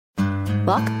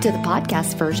Welcome to the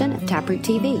podcast version of Taproot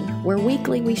TV, where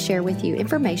weekly we share with you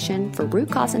information for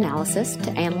root cause analysis to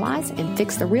analyze and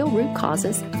fix the real root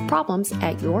causes of problems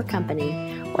at your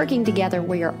company. Working together,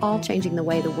 we are all changing the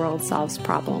way the world solves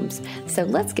problems. So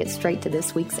let's get straight to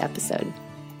this week's episode.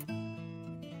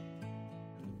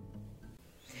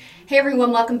 Hey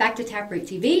everyone, welcome back to Taproot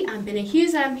TV. I'm Benna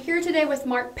Hughes and I'm here today with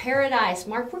Mark Paradise.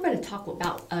 Mark, we're going to talk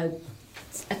about a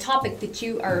topic that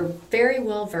you are very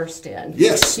well versed in.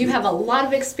 Yes. You have a lot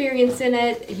of experience in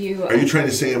it. Are you trying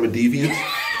to say I'm a deviant?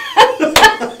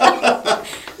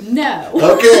 No.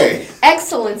 Okay.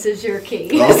 Excellence is your key.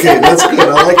 Okay, that's good.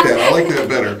 I like that. I like that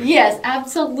better. Yes,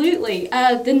 absolutely.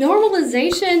 The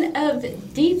normalization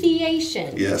of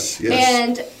deviation. Yes.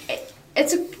 And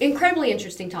it's an incredibly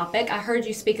interesting topic. I heard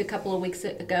you speak a couple of weeks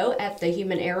ago at the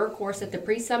Human Error course at the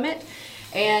Pre-Summit,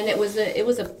 and it was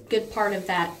a good part of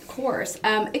that course.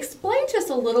 Explain to us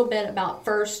a little bit about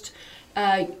first,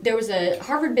 there was a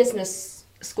Harvard Business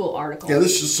School article. Yeah,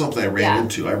 this is something I ran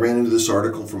into. I ran into this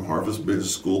article from Harvard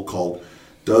Business School called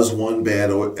 "Does One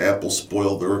Bad Apple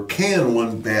Spoil," or "Can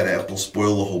One Bad Apple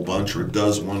Spoil the Whole Bunch," or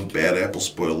 "Does One Bad Apple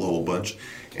Spoil the Whole Bunch?"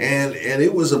 And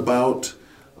it was about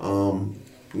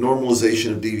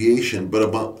normalization of deviation, but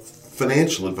about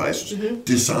financial advisors,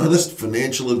 dishonest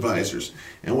financial advisors.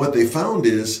 And what they found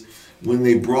is when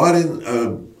they brought in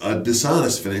a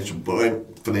dishonest financial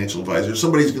advisor,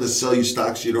 somebody who's going to sell you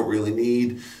stocks you don't really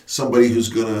need, somebody who's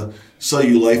going to sell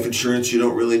you life insurance you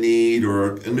don't really need,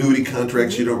 or annuity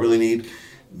contracts you don't really need,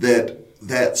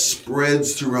 that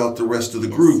spreads throughout the rest of the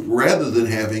group rather than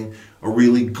having a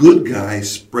really good guy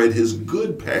spread his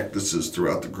good practices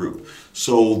throughout the group.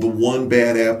 So the one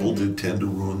bad apple did tend to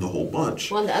ruin the whole bunch.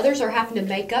 Well, and the others are having to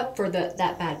make up for that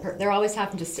bad person. They're always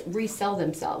having to resell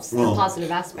themselves, the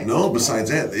positive aspects. No, besides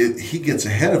that, he gets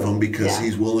ahead of them because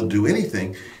he's willing to do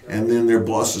anything, and then their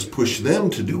bosses push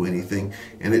them to do anything,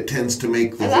 and it tends to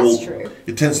make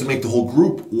the whole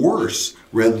group worse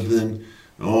rather than,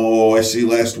 oh, I see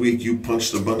last week you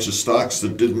punched a bunch of stocks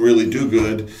that didn't really do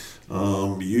good.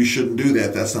 You shouldn't do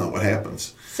that. That's not what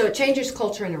happens. So it changes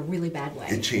culture in a really bad way.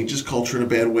 It changes culture in a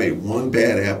bad way. One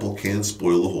bad apple can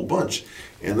spoil the whole bunch.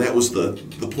 And that was the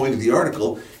point of the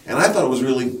article. And I thought it was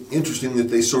really interesting that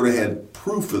they sort of had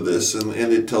proof of this, and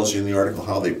it tells you in the article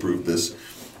how they proved this.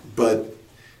 But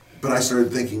I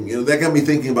started thinking, that got me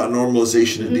thinking about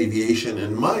normalization and deviation.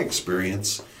 And my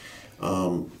experience,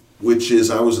 which is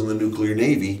I was in the nuclear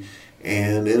Navy,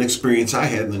 and an experience I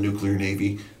had in the nuclear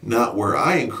Navy, not where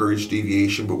I encouraged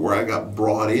deviation, but where I got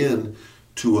brought in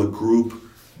to a group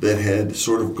that had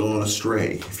sort of gone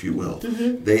astray, if you will.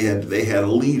 They had a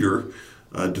leader,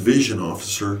 a division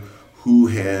officer, he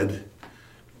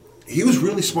was a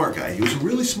really smart guy. He was a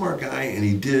really smart guy, and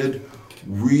he did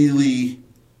really,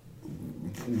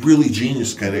 really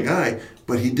genius kind of guy,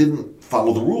 but he didn't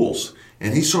follow the rules.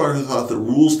 And he sort of thought the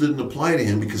rules didn't apply to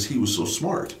him because he was so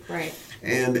smart. Right.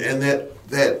 And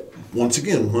that once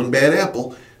again, one bad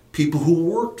apple, people who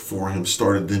worked for him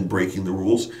started then breaking the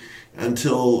rules and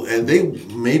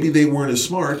maybe they weren't as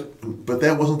smart, but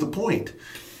that wasn't the point.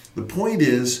 The point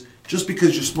is, just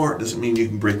because you're smart doesn't mean you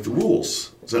can break the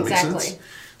rules. Does that make sense?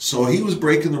 So he was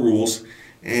breaking the rules,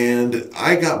 and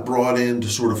I got brought in to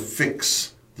sort of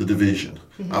fix the division.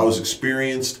 I was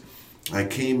experienced. I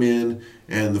came in,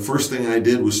 and the first thing I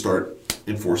did was start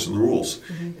enforcing the rules.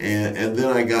 And then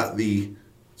I got the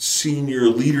senior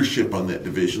leadership on that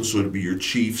division, so it'd be your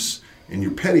chiefs and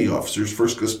your petty officers,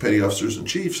 first class petty officers and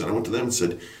chiefs, and I went to them and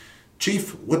said,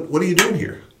 "Chief, what are you doing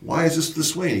here? Why is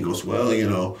this way?" And he goes, "Well,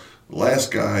 the last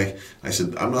guy." I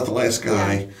said, "I'm not the last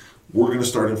guy. Yeah. We're going to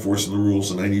start enforcing the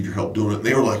rules, and I need your help doing it." And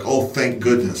they were like, "Oh, thank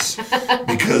goodness,"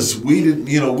 because we didn't,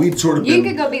 we'd sort of You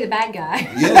could go be the bad guy.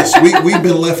 Yes, we'd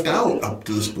been left out up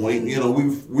to this point.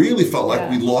 We really felt like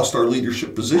we'd lost our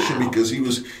leadership position because he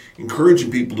was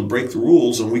encouraging people to break the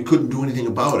rules, and we couldn't do anything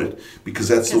about it because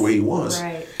that's the way he was.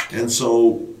 Right. And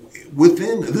so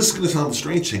this is going to sound a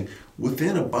strange thing,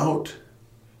 within about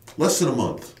less than a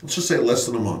month, let's just say less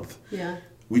than a month,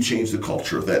 we changed the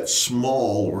culture of that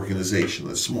small organization,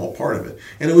 that small part of it.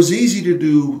 And it was easy to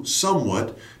do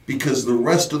somewhat because the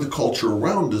rest of the culture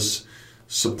around us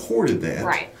supported that.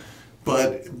 Right.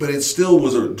 But it still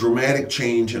was a dramatic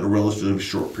change in a relatively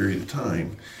short period of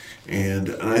time.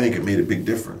 And I think it made a big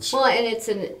difference. Well, and it's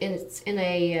in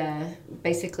a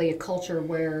basically a culture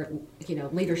where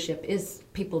leadership is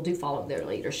people do follow their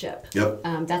leadership. Yep.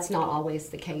 That's not always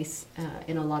the case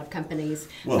in a lot of companies.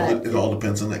 Well, but it all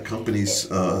depends on that company's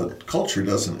culture,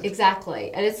 doesn't it?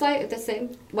 exactly, and it's like the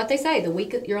same. What they say: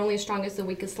 you're only as strong as the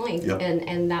weakest link, Yep.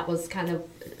 and that was kind of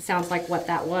sounds like what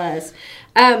that was.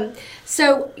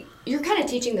 So you're kind of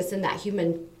teaching this in that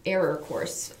human error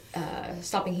course,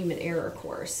 stopping human error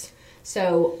course.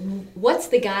 So what's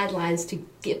the guidelines to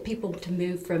get people to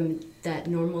move from that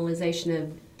normalization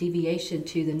of deviation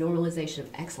to the normalization of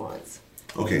excellence?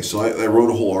 Okay, so I wrote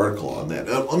a whole article on that.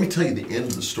 Let me tell you the end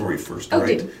of the story first, Oh, all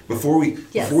right? do. Before we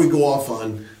Yes. go off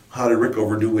on how did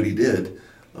Rickover do what he did,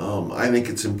 I think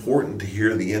it's important to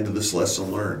hear the end of this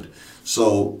lesson learned.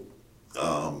 So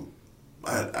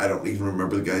I don't even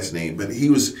remember the guy's name, but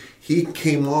he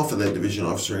came off of that division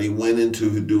officer and he went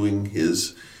into doing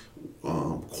his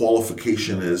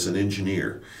qualification as an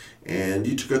engineer. And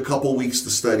you took a couple weeks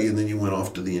to study, and then you went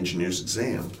off to the engineer's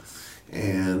exam.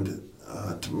 And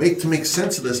to make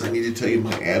sense of this, I need to tell you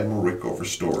my Admiral Rickover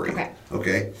story. Okay.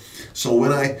 Okay. So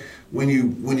when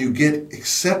you get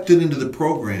accepted into the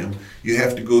program, you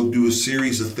have to go do a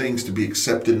series of things to be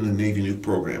accepted in the Navy Nuke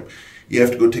program. You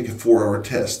have to go take a 4-hour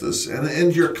test.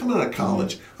 And you're coming out of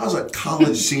college. I was a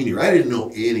college senior. I didn't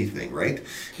know anything, right?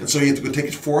 And so you have to go take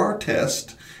a 4-hour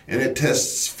test, and it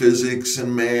tests physics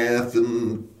and math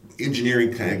and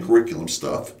engineering kind of curriculum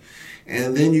stuff.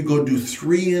 And then you go do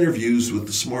 3 interviews with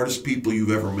the smartest people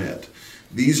you've ever met.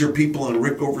 These are people on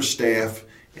Rickover staff,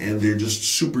 and they're just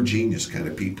super genius kind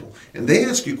of people. And they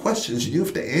ask you questions, and you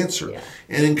have to answer. Yeah.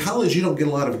 And in college, you don't get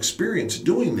a lot of experience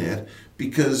doing that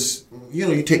because,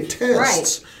 you take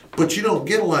tests, but you don't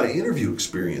get a lot of interview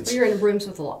experience. Well, you're in rooms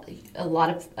with a lot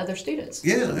of other students.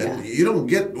 Yeah, and you don't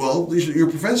get, your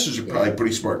professors are probably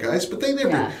pretty smart guys, but they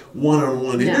never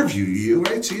one-on-one interview you,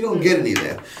 right? So you don't get any of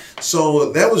that.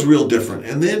 So that was real different.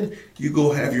 And then you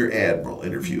go have your Admiral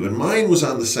interview. And mine was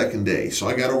on the second day. So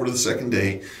I got over to the second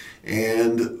day,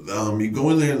 and you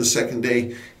go in there on the second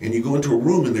day, and you go into a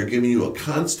room, and they're giving you a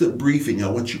constant briefing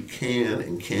on what you can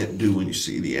and can't do when you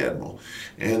see the Admiral.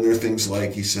 And there are things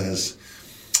like, he says,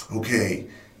 okay,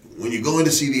 when you go in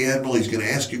to see the Admiral, he's going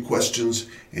to ask you questions,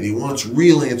 and he wants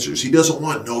real answers. He doesn't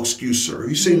want no excuse, sir.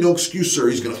 You say no excuse, sir,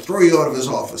 he's going to throw you out of his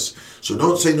office. So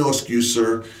don't say no excuse,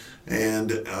 sir. And,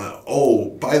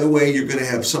 by the way, you're going to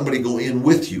have somebody go in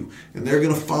with you, and they're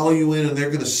going to follow you in, and they're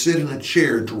going to sit in a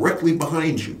chair directly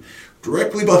behind you,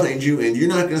 and you're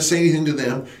not going to say anything to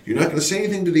them. You're not going to say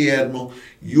anything to the Admiral.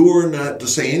 You're not to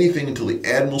say anything until the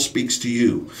Admiral speaks to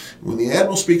you. When the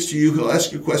Admiral speaks to you, he'll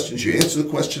ask you questions. You answer the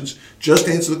questions. Just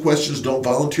answer the questions. Don't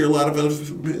volunteer a lot of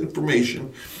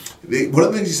information. One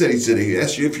of the things he said, he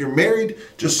asked you if you're married,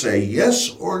 just say yes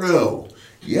or no.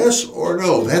 Yes or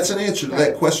no. That's an answer to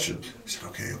that question. I said,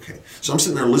 okay. So I'm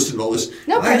sitting there listening to all this.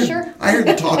 No pressure. I heard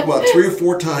them talk about 3 or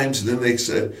 4 times, and then they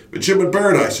said, Midshipman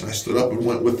Paradise. And I stood up and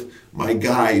went with my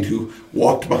guide who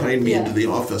walked behind me into the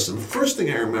office. And the first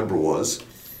thing I remember was,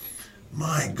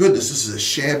 my goodness, this is a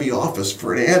shabby office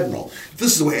for an Admiral. If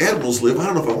this is the way Admirals live, I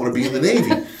don't know if I want to be in the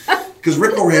Navy. Because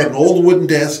Rickover had an old wooden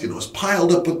desk, and it was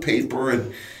piled up with paper,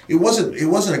 and it wasn't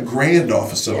a grand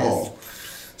office at all.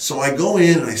 So I go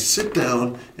in and I sit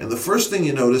down, and the first thing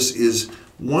you notice is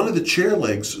one of the chair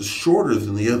legs is shorter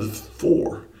than the other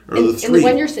 4, or the 3. And the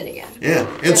one you're sitting in.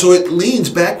 Yeah, and so it leans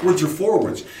backwards or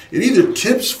forwards. It either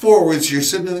tips forwards, you're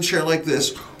sitting in the chair like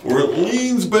this, or it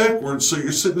leans backwards, so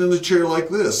you're sitting in the chair like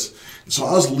this. And so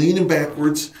I was leaning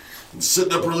backwards and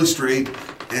sitting up really straight,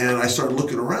 and I started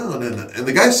looking around, and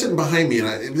the guy's sitting behind me,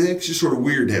 and it makes you sort of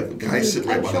weird to have the guy sitting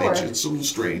right behind you. It's a little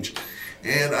strange.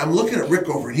 And I'm looking at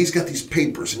Rickover, and he's got these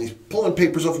papers, and he's pulling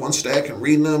papers off one stack and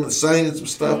reading them and signing some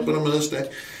stuff, putting them in another stack,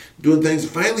 doing things.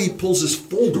 And finally, he pulls this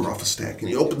folder off a stack, and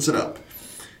he opens it up.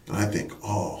 And I think,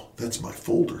 oh, that's my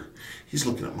folder. He's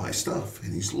looking at my stuff,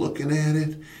 and he's looking at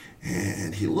it,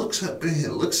 and he looks at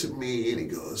me, and he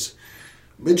goes,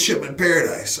 Midshipman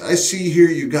Paradise, I see here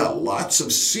you got lots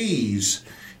of C's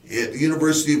at the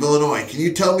University of Illinois. Can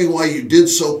you tell me why you did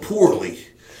so poorly?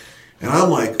 And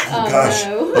I'm like, oh gosh.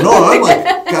 No, I'm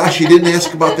like, gosh, he didn't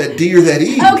ask about that D or that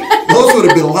E. Okay. Those would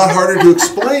have been a lot harder to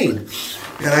explain.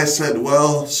 And I said,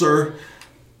 well, sir,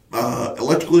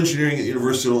 electrical engineering at the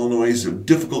University of Illinois is a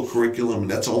difficult curriculum, and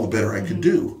that's all the better I could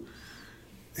do.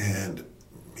 And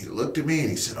he looked at me, and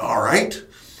he said, all right.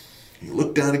 He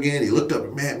looked down again. He looked up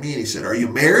at me, and he said, are you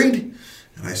married?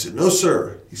 And I said, no,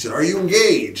 sir. He said, are you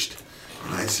engaged?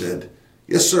 And I said,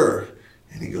 yes, sir.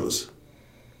 And he goes,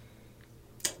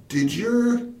 did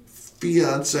your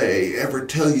fiance ever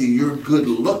tell you you're good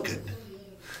looking?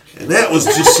 And that was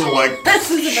just so like... This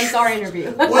is a bizarre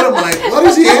interview. What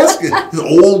is he asking?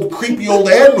 The creepy old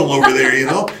Admiral over there,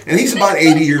 And he's about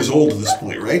 80 years old at this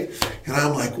point, right? And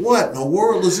I'm like, what in the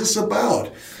world is this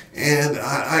about? And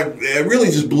it really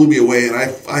just blew me away. And I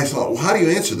thought, well, how do you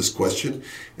answer this question?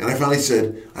 And I finally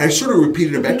said, I sort of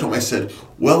repeated it back to him. I said,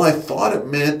 well, I thought it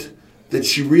meant that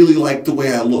she really liked the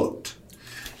way I looked.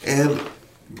 And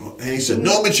he said,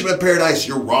 no, Midshipman Paradise,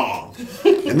 you're wrong.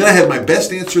 And then I had my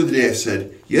best answer of the day. I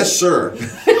said, yes, sir.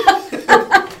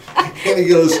 And he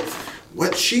goes,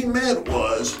 what she meant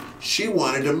was she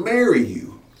wanted to marry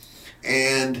you.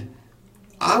 And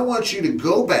I want you to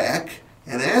go back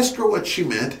and ask her what she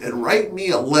meant and write me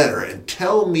a letter and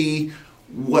tell me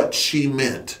what she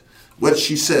meant, what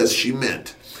she says she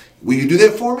meant. Will you do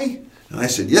that for me? And I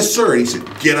said, yes, sir. And he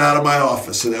said, get out of my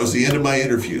office. And that was the end of my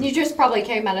interview. You just probably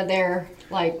came out of there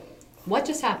like, what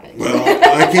just happened? Well,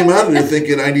 I came out of there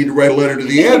thinking I need to write a letter to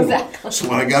the admiral. Exactly. So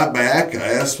when I got back, I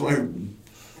asked my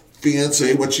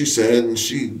fiancée what she said, and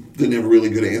she didn't have a really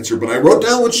good answer. But I wrote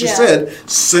down what she said,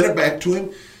 sent it back to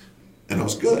him, and I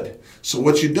was good. So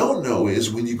what you don't know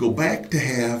is when you go back to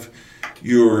have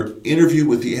your interview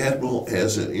with the admiral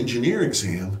as an engineer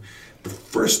exam, the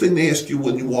first thing they ask you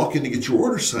when you walk in to get your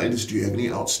order signed is, do you have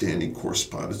any outstanding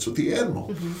correspondence with the admiral?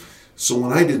 Mm-hmm. So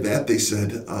when I did that, they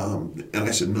said, and I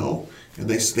said no, and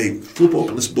they flip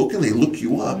open this book and they look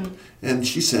you up, and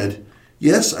she said,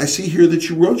 yes, I see here that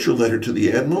you wrote your letter to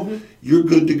the admiral. You're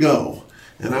good to go.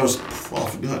 And I was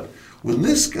off and done. When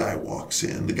this guy walks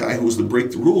in, the guy who was the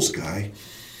break the rules guy,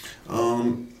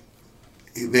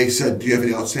 they said, do you have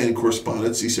any outstanding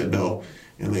correspondence? He said no.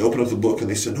 And they opened up the book and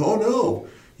they said, oh no,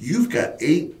 you've got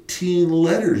 18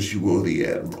 letters you owe the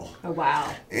admiral. Oh,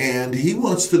 wow. And he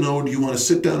wants to know, do you want to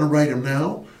sit down and write them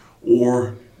now?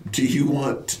 Or do you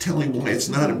want to tell him why it's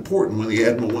not important when the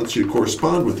admiral wants you to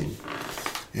correspond with him?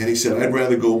 And he said, I'd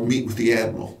rather go meet with the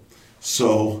admiral.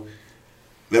 So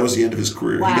that was the end of his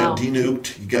career. Wow. He got denuked.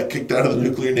 He got kicked out of the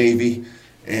nuclear navy.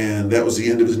 And that was the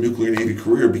end of his nuclear navy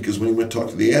career, because when he went to talk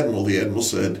to the admiral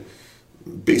said,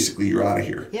 basically, you're out of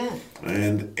here. Yeah.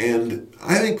 And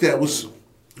I think that was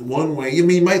one way. I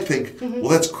mean, you might think, well,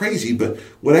 that's crazy. But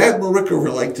what Admiral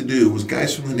Rickover liked to do was,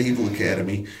 guys from the Naval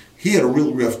Academy, he had a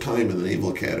real rough time in the Naval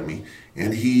Academy.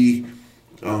 And he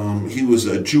was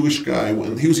a Jewish guy.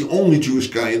 He was the only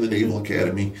Jewish guy in the Naval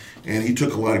Academy, and he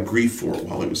took a lot of grief for it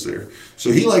while he was there.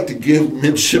 So he liked to give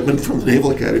midshipmen from the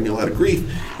Naval Academy a lot of grief,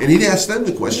 and he'd ask them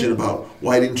the question about,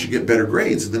 why didn't you get better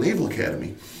grades at the Naval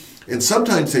Academy? And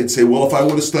sometimes they'd say, well, if I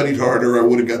would have studied harder, I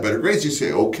would have got better grades. He'd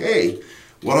say, okay,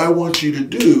 what I want you to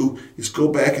do is go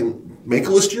back and make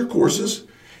a list of your courses,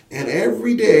 and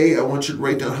every day I want you to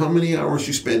write down how many hours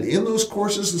you spend in those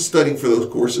courses and studying for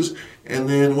those courses, and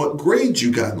then what grades you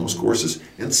got in those courses,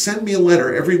 and send me a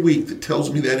letter every week that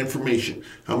tells me that information.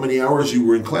 How many hours you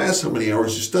were in class, how many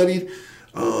hours you studied,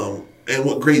 and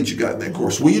what grades you got in that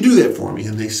course. Will you do that for me?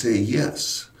 And they say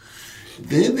yes.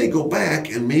 Then they go back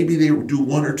and maybe they do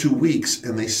 1 or 2 weeks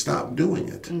and they stop doing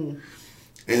it.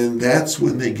 And that's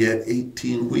when they get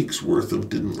 18 weeks worth of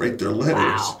didn't write their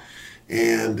letters. Wow.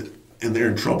 And they're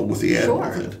in trouble with the admiral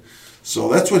then. So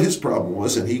that's what his problem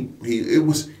was, and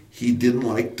he didn't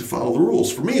like to follow the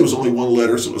rules. For me, it was only 1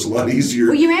 letter, so it was a lot easier.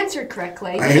 Well, you answered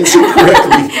correctly. I answered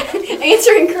correctly.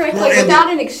 Answering correctly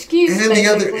without an excuse. And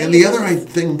the other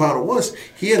thing about it was,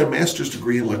 he had a master's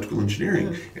degree in electrical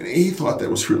engineering, and he thought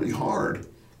that was really hard.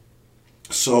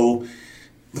 So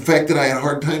the fact that I had a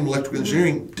hard time in electrical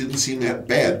engineering didn't seem that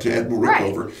bad to Admiral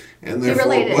Rickover, and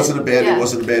therefore it wasn't a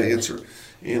bad answer.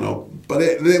 But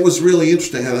it was really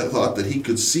interesting how I thought that he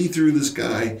could see through this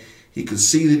guy. He could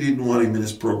see that he didn't want him in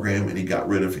his program, and he got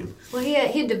rid of him. Well,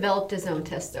 he developed his own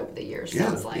test over the years,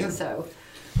 sounds like. Yeah. So,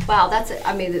 wow, it's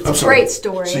a great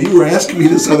story. So you were asking me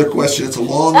this other question. It's a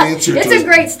long answer. It's a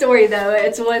great story, though.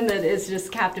 It's one that is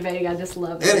just captivating. I just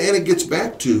love it. And it gets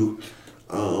back to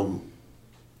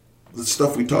the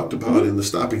stuff we talked about in the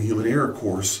Stopping Human Error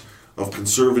course of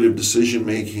conservative decision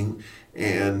making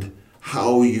and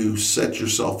how you set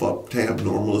yourself up to have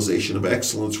normalization of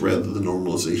excellence rather than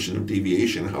normalization of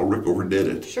deviation, how Rickover did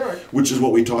it. Sure. Which is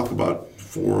what we talk about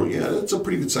it's a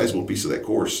pretty good sizable piece of that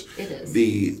course. It is.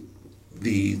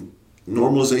 The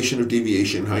normalization of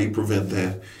deviation, how you prevent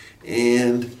that,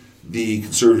 and the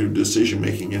conservative decision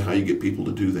making and how you get people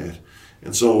to do that.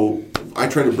 And so I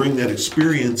try to bring that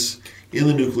experience in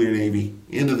the nuclear Navy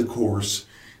into the course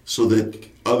so that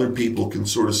other people can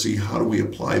sort of see how do we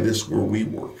apply this where we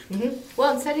work. Mm-hmm.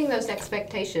 Well, and setting those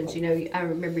expectations, I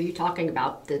remember you talking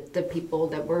about the people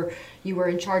that you were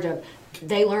in charge of.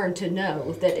 They learned to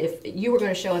know that if you were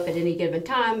going to show up at any given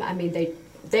time,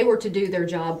 they were to do their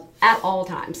job at all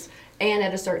times and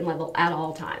at a certain level at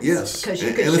all times. Yes, because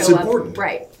you could and show it's important. up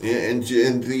right.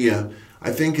 And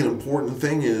I think an important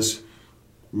thing is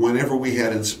whenever we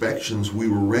had inspections, we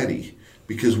were ready.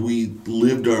 because we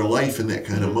lived our life in that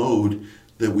kind of mode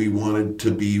that we wanted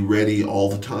to be ready all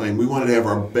the time. We wanted to have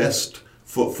our best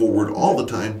foot forward all the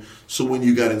time. So when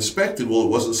you got inspected, well, it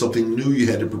wasn't something new you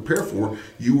had to prepare for.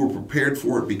 You were prepared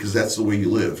for it because that's the way you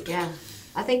lived. Yeah.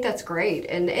 I think that's great.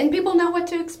 And people know what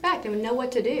to expect and know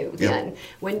what to do. Then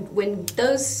when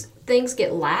those things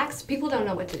get lax, people don't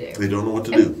know what to do. They don't know what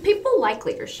to and do. People like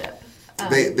leadership.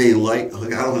 They like, I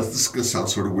don't know, this is going to sound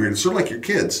sort of weird. It's sort of like your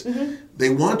kids. They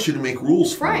want you to make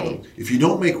rules for them. If you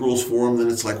don't make rules for them, then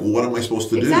it's like, well, what am I supposed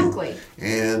to do? Exactly.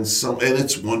 And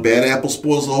it's one bad apple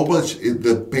spoils the whole bunch.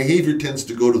 The behavior tends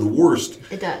to go to the worst.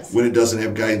 It does. When it doesn't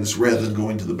have guidance rather than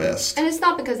going to the best. And it's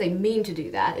not because they mean to do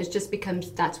that. It's just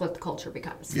because that's what the culture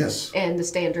becomes. Yes. And the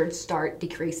standards start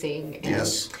decreasing. And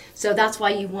yes. So that's why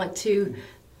you want to...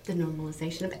 the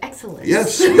normalization of excellence.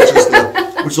 Yes, which is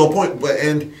the whole point. But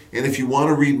and if you want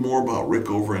to read more about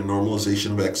Rickover and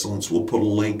normalization of excellence, we'll put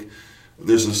a link.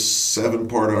 There's a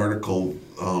 7-part article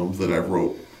that I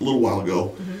wrote a little while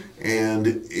ago, and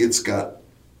it's got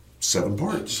 7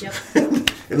 parts. Yep.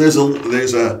 And there's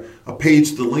a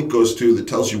page the link goes to that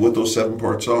tells you what those 7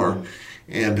 parts are,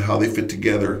 and how they fit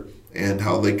together, and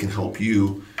how they can help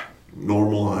you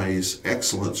normalize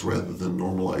excellence rather than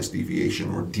normalize deviation,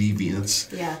 or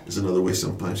deviance is another way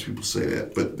sometimes people say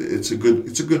that. But it's a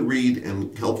good read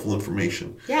and helpful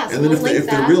information. Yeah, so and then we'll if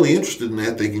they're really interested in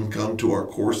that, they can come to our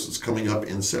course that's coming up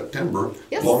in September.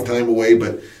 Yes. Long time away,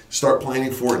 but start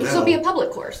planning for it now. This will be a public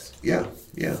course. Yeah.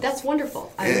 That's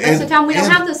wonderful. Most of the time we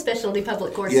don't have those specialty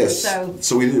public courses. Yes,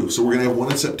 so we do. So we're going to have one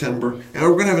in September, and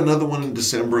we're going to have another one in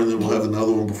December, and then we'll have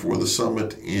another one before the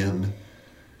summit in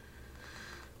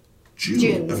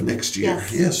June of next year.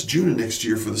 Yes, June of next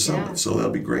year for the summit. Yeah. So that'll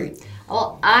be great.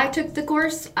 Well, I took the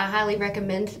course. I highly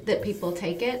recommend that people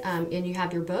take it, and you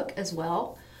have your book as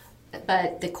well.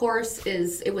 But the course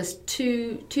was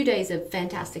 2 days of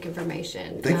fantastic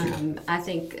information. Thank you. I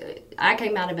think I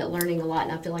came out of it learning a lot,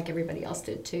 and I feel like everybody else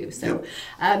did too. So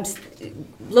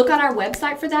look on our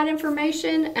website for that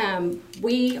information.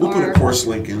 We'll put a course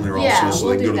link in there also, so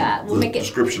we'll they can do that. We'll make the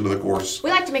description of the course. We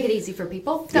like to make it easy for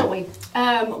people, don't we?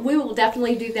 We will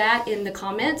definitely do that in the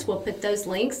comments. We'll put those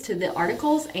links to the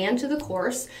articles and to the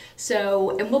course.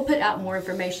 And we'll put out more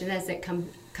information as it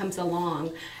comes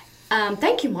along.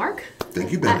 Thank you, Mark.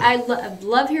 Thank you, Bennett. I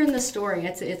love hearing the story.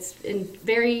 It's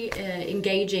very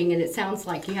engaging, and it sounds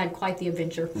like you had quite the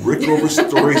adventure. Rickover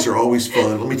stories are always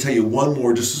fun. Let me tell you one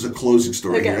more just as a closing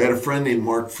story. Okay. I had a friend named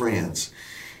Mark Franz.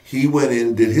 He went in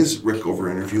and did his Rickover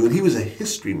interview, and he was a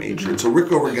history major. And so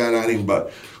Rickover got on him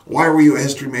about, why were you a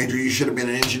history major? You should have been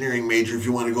an engineering major if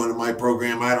you want to go into my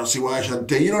program. I don't see why I should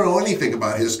tell you. You don't know anything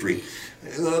about history.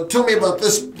 Tell me about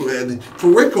this. And for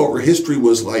Rickover, history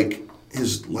was like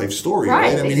his life story,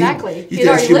 right? I mean, exactly. He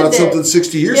asked you about something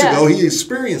 60 years ago. He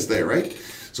experienced that, right?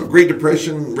 So Great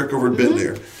Depression, Rickover had been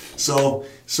there. So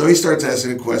he starts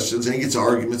asking questions, and he gets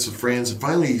arguments with Franz, and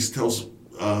finally he tells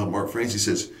Mark Franz, he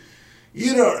says,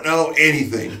 you don't know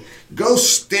anything. Go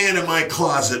stand in my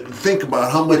closet and think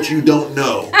about how much you don't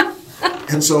know.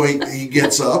 And so he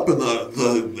gets up, and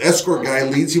the escort guy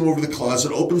leads him over the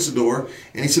closet, opens the door,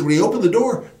 and he said, when he opened the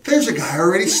door, there's a guy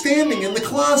already standing in the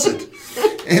closet.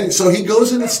 And so he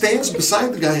goes in and stands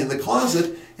beside the guy in the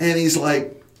closet, and he's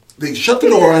like, they shut the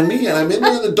door on me, and I'm in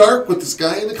there in the dark with this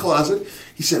guy in the closet.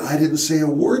 He said, I didn't say a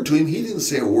word to him. He didn't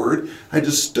say a word. I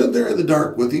just stood there in the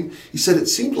dark with him. He said, it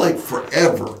seemed like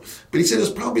forever. But he said it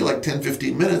was probably like 10,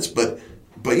 15 minutes, but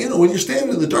you know, when you're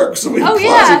standing in the dark with somebody in the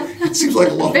closet, it seems like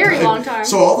a long time. Very long time.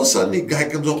 So all of a sudden, the guy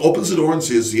comes up, opens the door, and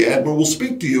says, the Admiral will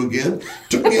speak to you again.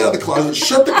 Took me out of the closet,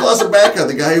 shut the closet back on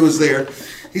the guy who was there.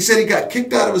 He said he got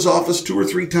kicked out of his office 2 or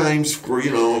 3 times for,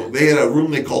 they had a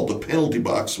room they called the penalty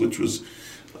box, which was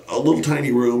a little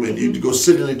tiny room, and you'd go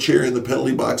sit in a chair in the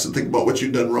penalty box and think about what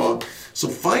you'd done wrong. So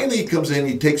finally he comes in,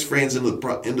 he takes Franz into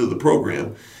the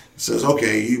program, says,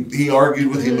 okay, he argued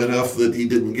with him enough that he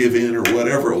didn't give in or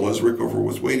whatever it was Rickover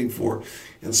was waiting for.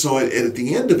 And so at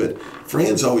the end of it,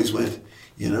 Franz always went,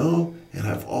 and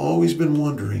I've always been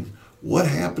wondering, what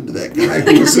happened to that guy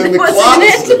who was in the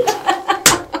closet?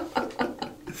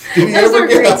 Did he ever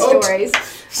get out? Those are great stories.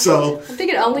 So I'm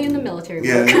thinking only in the military.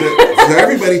 Yeah,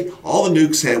 everybody, all the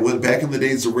nukes went back in the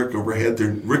days of Rickover, had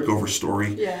their Rickover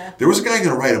story. Yeah. There was a guy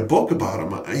going to write a book about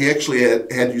him. He actually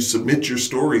had you submit your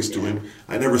stories to him.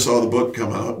 I never saw the book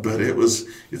come out, but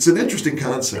it's an interesting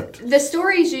concept. The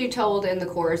stories you told in the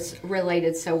course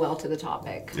related so well to the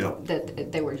topic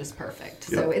that they were just perfect.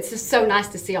 So it's just so nice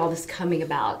to see all this coming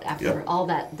about after all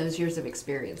those years of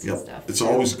experience and stuff. It's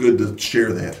always good to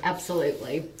share that.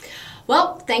 Absolutely.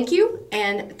 Well, thank you,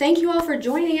 and thank you all for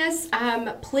joining us.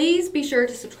 Please be sure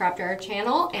to subscribe to our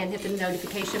channel and hit the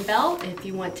notification bell if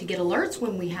you want to get alerts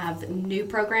when we have new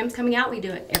programs coming out. We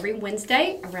do it every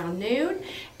Wednesday around noon.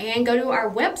 And go to our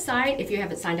website if you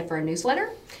haven't signed up for our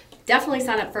newsletter. Definitely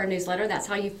sign up for our newsletter. That's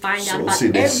how you find out about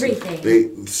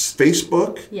everything.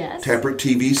 Facebook, yes. Taproot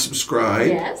TV, subscribe.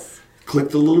 Yes. Click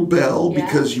the little bell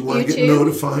because you want to get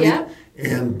notified. Yeah.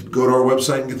 And go to our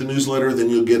website and get the newsletter. Then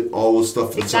you'll get all the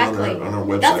stuff that's on our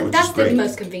website, which is great. That's the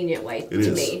most convenient way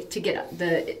to me to get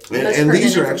the most and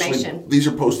these are information. these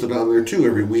are posted on there too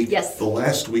every week. Yes. The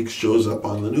last week shows up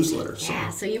on the newsletter. So. Yeah,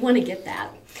 so you want to get that.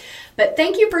 But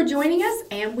thank you for joining us,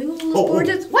 and we will look forward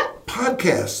to what?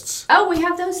 Podcasts. Oh, we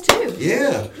have those too.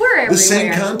 Yeah. We're everywhere. The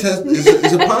same contest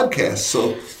is a podcast.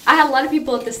 So I had a lot of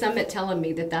people at the summit telling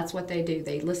me that that's what they do.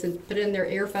 They listen, put in their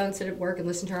earphones, sit at work, and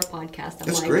listen to our podcast.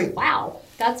 I'm great. Wow,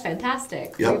 that's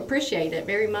fantastic. Yep. We appreciate it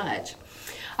very much.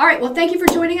 All right, well, thank you for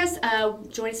joining us.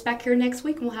 Join us back here next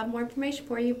week, and we'll have more information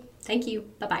for you. Thank you.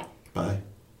 Bye-bye. Bye.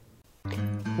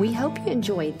 We hope you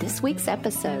enjoyed this week's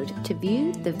episode. To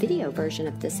view the video version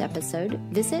of this episode,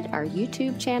 visit our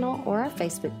YouTube channel or our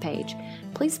Facebook page.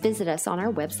 Please visit us on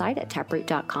our website at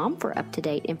taproot.com for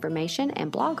up-to-date information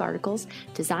and blog articles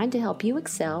designed to help you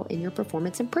excel in your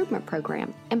performance improvement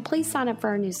program. And please sign up for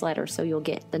our newsletter so you'll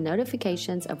get the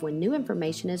notifications of when new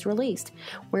information is released,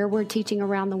 where we're teaching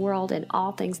around the world and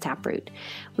all things Taproot.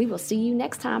 We will see you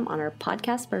next time on our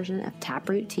podcast version of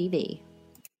Taproot TV.